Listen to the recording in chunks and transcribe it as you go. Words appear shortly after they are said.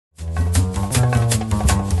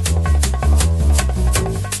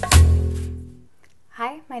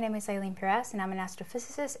name is Eylene Pirez and I'm an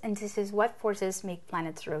astrophysicist, and this is what forces make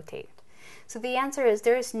planets rotate. So the answer is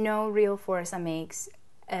there is no real force that makes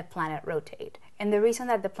a planet rotate. And the reason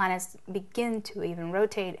that the planets begin to even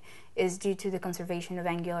rotate is due to the conservation of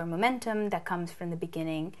angular momentum that comes from the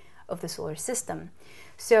beginning of the solar system.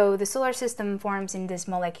 So the solar system forms in this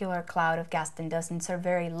molecular cloud of gas and dust, and it's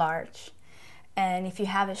very large. And if you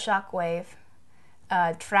have a shock wave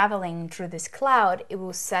traveling through this cloud, it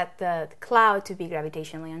will set the cloud to be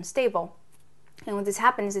gravitationally unstable. And when this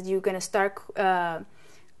happens, is you're going to start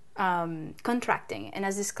contracting. And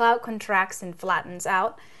as this cloud contracts and flattens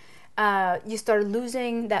out, you start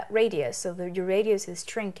losing that radius, so your radius is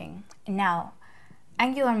shrinking. Now,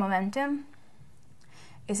 angular momentum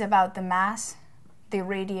is about the mass, the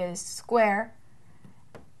radius square,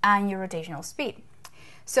 and your rotational speed.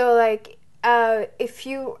 So if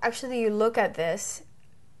you actually look at this,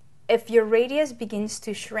 if your radius begins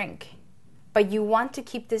to shrink, but you want to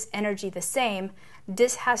keep this energy the same,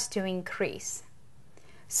 this has to increase.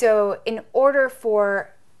 So in order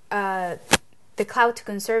for the cloud to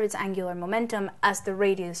conserve its angular momentum as the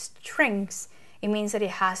radius shrinks, it means that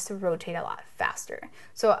it has to rotate a lot faster.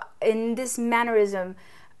 So in this mannerism,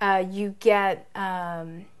 you get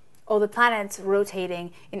all the planets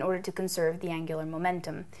rotating in order to conserve the angular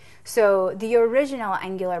momentum. So the original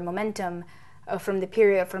angular momentum from the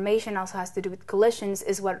period of formation also has to do with collisions,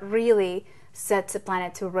 is what really sets a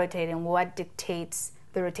planet to rotate and what dictates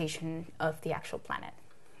the rotation of the actual planet.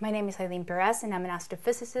 My name is Eylene Pirez and I'm an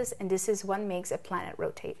astrophysicist, and this is what makes a planet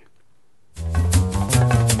rotate.